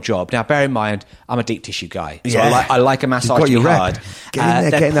phenomenal job. Now, bear in mind, I'm a deep tissue guy. So I like a massage to be hard. Get in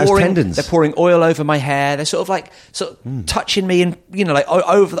there, getting those tendons. They're pouring oil over my hair. They're sort of touching me and, like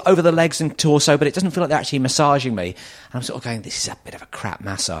over the legs and torso, but it doesn't feel like they're actually massaging me. And I'm sort of going, this is a bit of a crap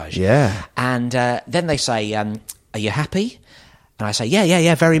massage. Yeah. And then they say, are you happy? And I say,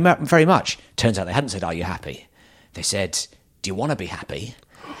 yeah, very much. Turns out they hadn't said, are you happy? They said, do you want to be happy?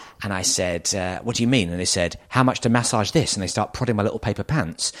 And I said, what do you mean? And they said, how much to massage this? And they start prodding my little paper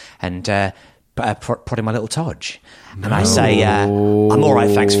pants and prodding my little todge. And I say, I'm all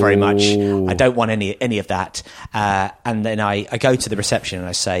right, thanks very much. I don't want any of that. And then I go to the reception and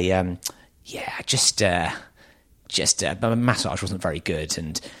I say, my massage wasn't very good.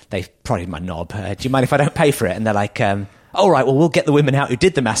 And they prodded my knob. Do you mind if I don't pay for it? And they're like, all right, well, we'll get the women out who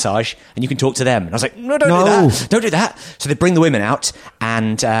did the massage and you can talk to them. And I was like, no, don't do that. So they bring the women out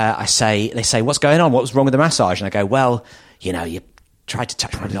and they say, what's going on? What was wrong with the massage? And I go, well, you tried to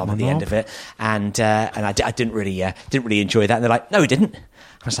touch my knob at the end of it. And I didn't really enjoy that. And they're like, no, we didn't.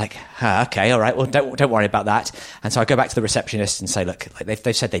 I was like, okay, all right, well, don't worry about that. And so I go back to the receptionist and say, look, like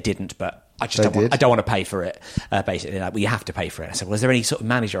they've said they didn't, but I don't want to pay for it, basically. Like, well, you have to pay for it. I said, well, is there any sort of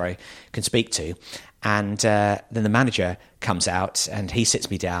manager I can speak to? And then the manager comes out and he sits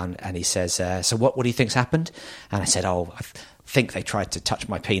me down and he says, so what do you think's happened? And I said, I think they tried to touch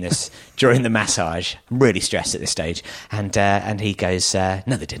my penis during the massage. I'm really stressed at this stage. And he goes, no,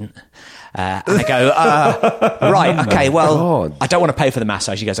 they didn't. And I go, right, okay, well, I don't want to pay for the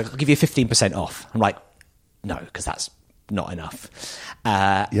massage. He goes, I'll give you 15% off. I'm like, no, because that's not enough.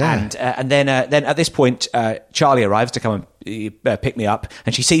 And then at this point, Charlie arrives to come and pick me up,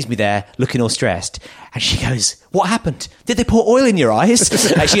 and she sees me there looking all stressed, and she goes, "What happened? Did they pour oil in your eyes?"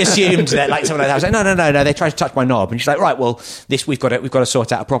 She assumed that like someone else. I was like, no, they tried to touch my knob, and she's like, "Right, well, this we've got to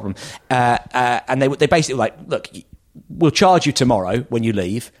sort out a problem." And they basically were like, "Look, we'll charge you tomorrow when you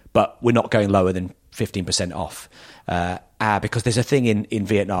leave, but we're not going lower than 15% off." Because there's a thing in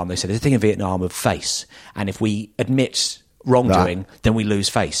Vietnam, they said, there's a thing in Vietnam of face. And if we admit wrongdoing, then we lose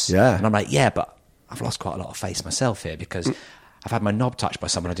face. Yeah. And I'm like, yeah, but I've lost quite a lot of face myself here because I've had my knob touched by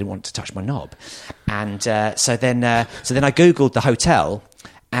someone I didn't want to touch my knob. And so then I Googled the hotel,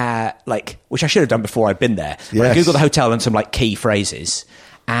 which I should have done before I'd been there. Yes. I Googled the hotel and some like key phrases.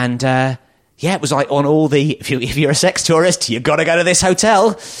 And it was like on all the. If you're a sex tourist, you've got to go to this hotel.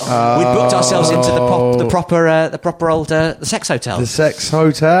 We booked ourselves into the proper old sex hotel. The sex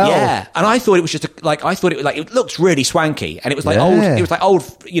hotel. Yeah, and I thought it was just it looked really swanky, and it was like old. It was like old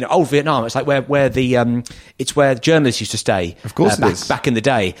Vietnam. It's like where the where the journalists used to stay. Of course, back in the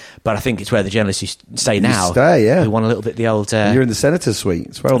day. But I think it's where the journalists used to stay now. Yeah. We want a little bit the old. You're in the senator's suite.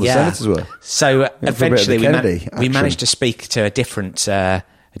 It's where all the senators were. So eventually, we managed to speak to a different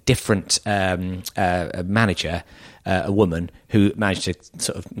manager, a woman who managed to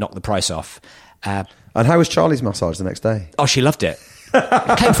sort of knock the price off. And how was Charlie's massage the next day? Oh, she loved it.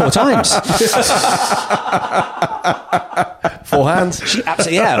 Came 4 times. 4 hands.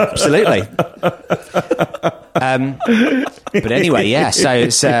 Absolutely. But anyway, yeah. So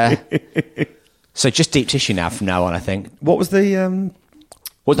it's so just deep tissue now from now on. I think. What was the?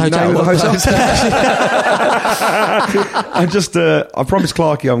 What the hotel? I promised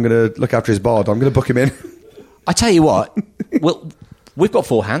Clarky I'm going to look after his bod. I'm going to book him in. I tell you what, we've got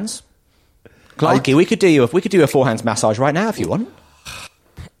 4 hands. Clarky, we could do a 4 hands massage right now if you want.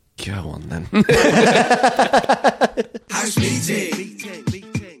 Go on then. House meeting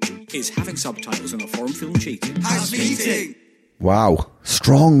is having subtitles on a foreign film cheating. House meeting. Wow,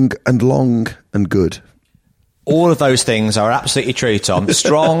 strong and long and good. All of those things are absolutely true, Tom.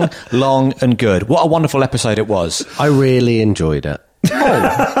 Strong, long, and good. What a wonderful episode it was. I really enjoyed it.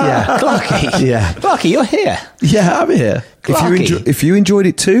 Yeah, Clarky. Yeah, Clarky, you're here. Yeah, I'm here. If you enjoyed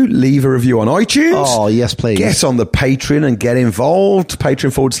it too, leave a review on iTunes. Oh, yes, please. Get on the Patreon and get involved.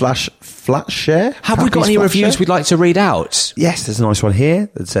 Patreon.com/FlatShare. Have we got any reviews we'd like to read out? Yes, there's a nice one here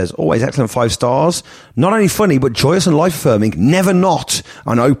that says, always excellent 5 stars. Not only funny, but joyous and life-affirming. Never not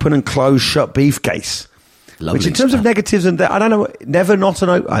an open and closed shut beef case. Lovely Which in terms of negatives, and I don't know, never not an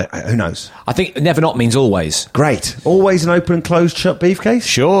open... who knows? I think never not means always. Great. Always an open and closed shut beef case?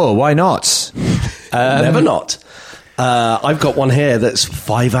 Sure, why not? Never not. I've got one here that's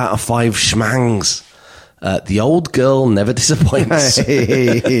 5 out of 5 schmangs. The old girl never disappoints.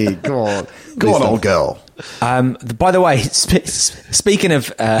 Hey, go on. Go on, old girl. By the way, speaking of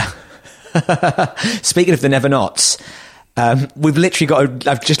the never nots, we've literally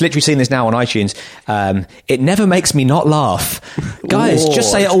I've just literally seen this now on iTunes. It never makes me not laugh. Guys,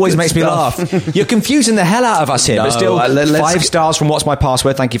 just say it always makes me laugh. You're confusing the hell out of us here, but still 5 stars from What's My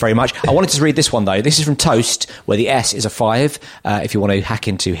Password. Thank you very much. I wanted to read this one though. This is from Toast, where the S is a 5, if you want to hack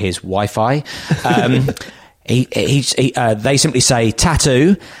into his Wi-Fi. They simply say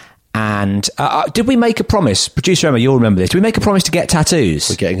tattoo. And did we make a promise? Producer Emma, you'll remember this. Did we make a promise to get tattoos?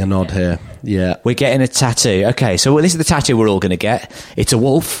 We're getting a nod here. Yeah. We're getting a tattoo. Okay, so this is the tattoo we're all going to get. It's a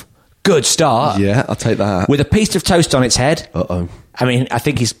wolf. Good start. Yeah, I'll take that. With a piece of toast on its head. Uh-oh. I mean, I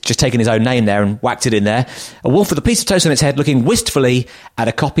think he's just taken his own name there and whacked it in there. A wolf with a piece of toast on its head looking wistfully at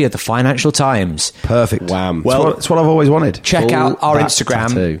a copy of the Financial Times. Perfect. Wham. Well, it's what I've always wanted. Check out our that Instagram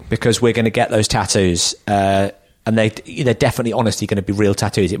tattoo. because we're going to get those tattoos. And they're definitely, honestly, going to be real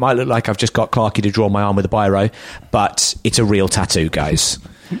tattoos. It might look like I've just got Clarky to draw my arm with a biro, but it's a real tattoo, guys.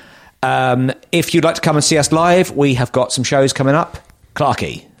 If you'd like to come and see us live, we have got some shows coming up.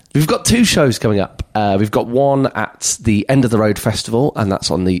 Clarky. We've got 2 shows coming up. We've got one at the End of the Road Festival, and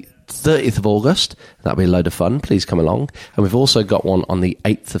that's on the 30th of August. That'll be a load of fun. Please come along. And we've also got one on the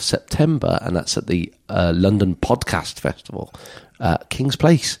 8th of September, and that's at the London Podcast Festival, King's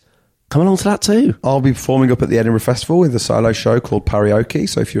Place. Come along to that too. I'll be performing up at the Edinburgh Festival with a solo show called Karaoke.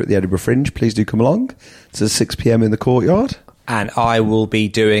 So if you're at the Edinburgh Fringe, please do come along. It's at 6 p.m. in the Courtyard. And I'll be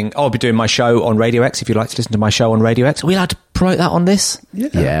doing my show on Radio X. If you'd like to listen to my show on Radio X, are we allowed to promote that on this?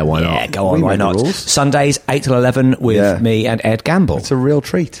 Yeah, why not? Yeah, go on, We why make the not? rules. Sundays 8 till 11 with me and Ed Gamble. It's a real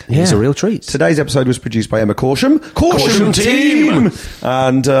treat. It's a real treat. Today's episode was produced by Emma Corsham. Corsham Team!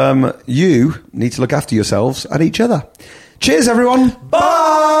 And you need to look after yourselves and each other. Cheers, everyone.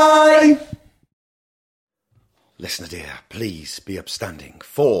 Bye! Listener dear, please be upstanding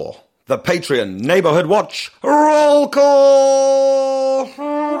for the Patreon Neighbourhood Watch roll call.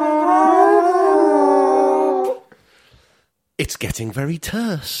 It's getting very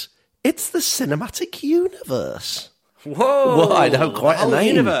terse. It's the cinematic universe. Whoa! Well, I know, quite a whole name.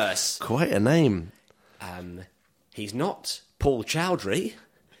 Universe. Quite a name. He's not Paul Chowdhury.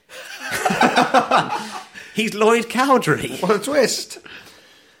 He's Lloyd Cowdery. What a twist.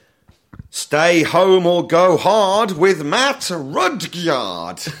 Stay home or go hard with Matt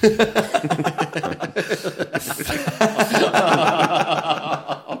Rudyard.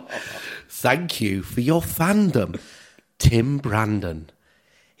 Thank you for your fandom, Tim Brandon.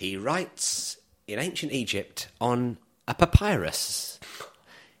 He writes in ancient Egypt on a papyrus.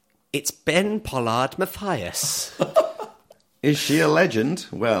 It's Ben Pollard Matthias. Is she a legend?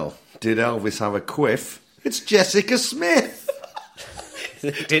 Well, did Elvis have a quiff? It's Jessica Smith.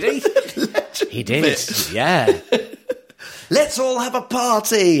 Did he? He did, yeah. Let's all have a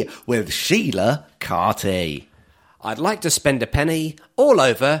party with Sheila Carty. I'd like to spend a penny all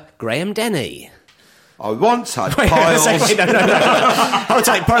over Graham Denny. I once had Wait, piles. no. Hold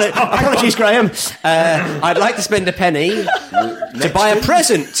tight. Apologies, Graham. I'd like to spend a penny to buy a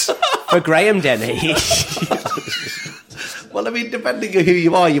present for Graham Denny. Well, I mean, depending on who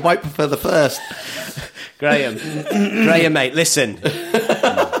you are, you might prefer the first. Graham, mate, listen.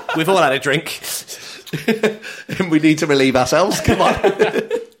 We've all had a drink. And we need to relieve ourselves. Come on.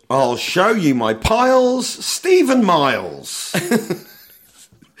 I'll show you my piles, Stephen Miles.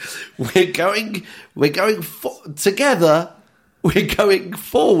 Together. We're going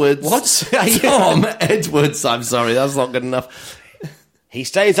forwards. What? Tom Edwards. I'm sorry, that's not good enough. He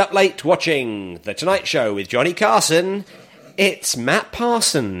stays up late watching The Tonight Show with Johnny Carson. It's Matt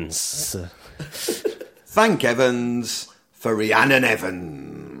Parsons. Thank Evans for Rhiannon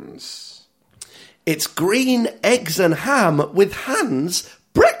Evans. It's green eggs and ham with Hans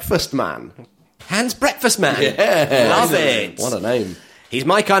Breakfast Man. Hans Breakfast Man. Yeah. Love it. What a name. He's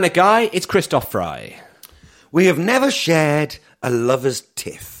my kind of guy. It's Christoph Fry. We have never shared a lover's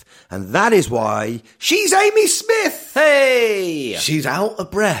tiff, and that is why she's Amy Smith. Hey! She's out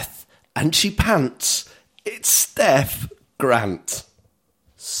of breath and she pants. It's Steph Grant.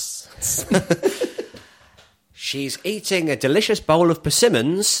 She's eating a delicious bowl of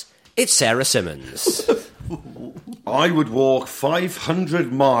persimmons. It's Sarah Simmons. I would walk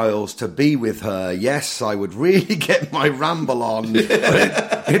 500 miles to be with her. Yes, I would really get my ramble on. But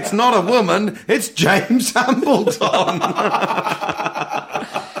it's not a woman, it's James Hambleton.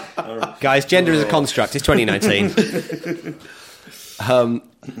 Guys, gender is a construct. It's 2019.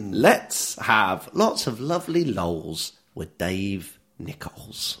 Let's have lots of lovely lols with Dave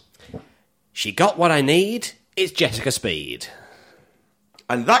Nichols. She got what I need. It's Jessica Speed.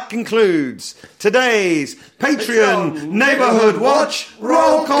 And that concludes today's Patreon Neighbourhood Watch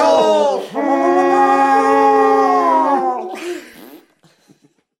Roll Call.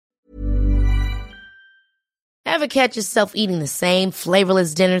 Ever catch yourself eating the same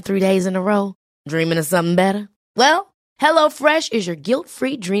flavorless dinner 3 days in a row? Dreaming of something better? Well, HelloFresh is your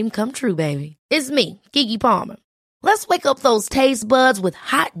guilt-free dream come true, baby. It's me, Keke Palmer. Let's wake up those taste buds with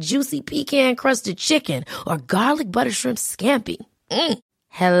hot, juicy pecan-crusted chicken or garlic butter shrimp scampi.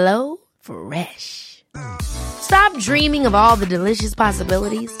 Hello Fresh. Stop dreaming of all the delicious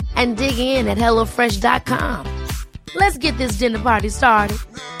possibilities and dig in at HelloFresh.com. Let's get this dinner party started.